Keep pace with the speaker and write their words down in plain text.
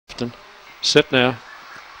Grafton. Set now.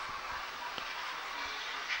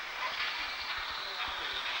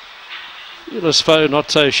 Fearless Foe,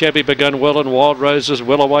 Not So Shabby, begun well, and Wild Roses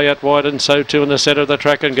well away at wide, and so too in the centre of the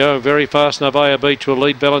track and going very fast. Nevaeh Beach will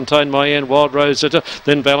lead Valentine Mayan, Wild Roses,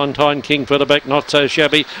 then Valentine King for the back. Not So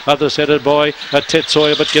Shabby, others headed by Tet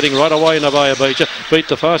Sawyer, but getting right away. Nevaeh Beach beat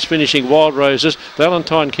the fast finishing Wild Roses.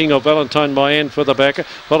 Valentine King or Valentine Mayan for the back,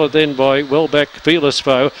 followed then by well back Fearless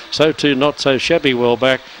Foe, so too Not So Shabby well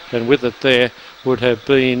back, and with it there would have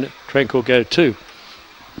been Tranquil Go 2.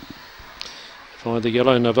 Find the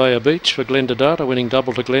yellow Nevaeh Beach for Glenda Data, winning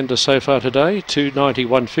double to Glenda so far today,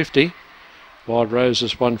 290-150. Wild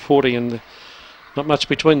Roses 140, and not much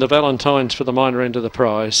between the Valentines for the minor end of the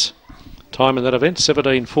prize. Time in that event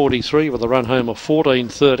 17:43 with a run home of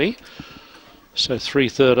 14:30. So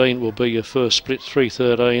 3:13 will be your first split,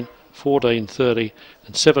 3:13, 14:30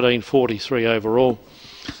 and 17:43 overall.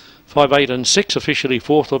 5, 8 and 6 officially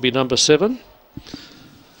fourth will be number 7.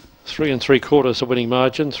 3 3/4 the winning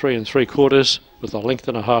margin, 3 3/4 with a length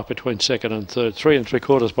and a half between second and third. 3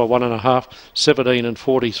 3/4 by 1.5, 17 and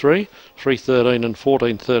 43, 3:13 and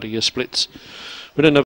 14:30 your splits. Within